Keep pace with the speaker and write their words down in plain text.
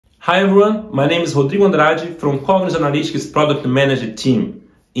Hi everyone, my name is Rodrigo Andrade from Cognos Analytics Product Manager team.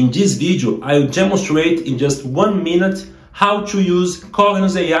 In this video, I will demonstrate in just 1 minute how to use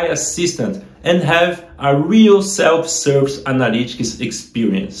Cognos AI Assistant and have a real self-service analytics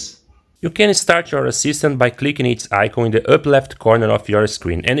experience. You can start your assistant by clicking its icon in the upper left corner of your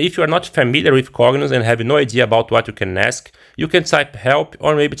screen. And if you are not familiar with Cognos and have no idea about what you can ask, you can type help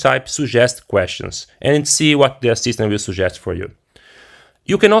or maybe type suggest questions and see what the assistant will suggest for you.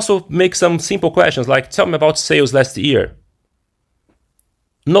 You can also make some simple questions like tell me about sales last year.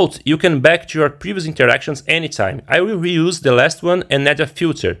 Note, you can back to your previous interactions anytime. I will reuse the last one and add a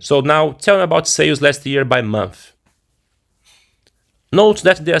filter. So now tell me about sales last year by month. Note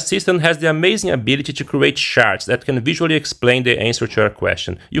that the assistant has the amazing ability to create charts that can visually explain the answer to your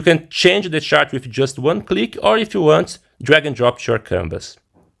question. You can change the chart with just one click, or if you want, drag and drop to your canvas.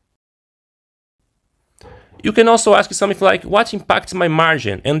 You can also ask something like, what impacts my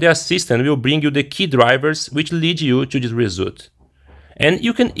margin? And the assistant will bring you the key drivers which lead you to this result. And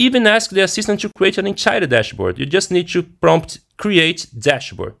you can even ask the assistant to create an entire dashboard. You just need to prompt create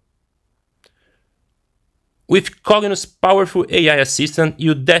dashboard. With Cognos' powerful AI assistant,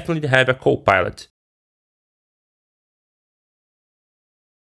 you definitely have a co-pilot.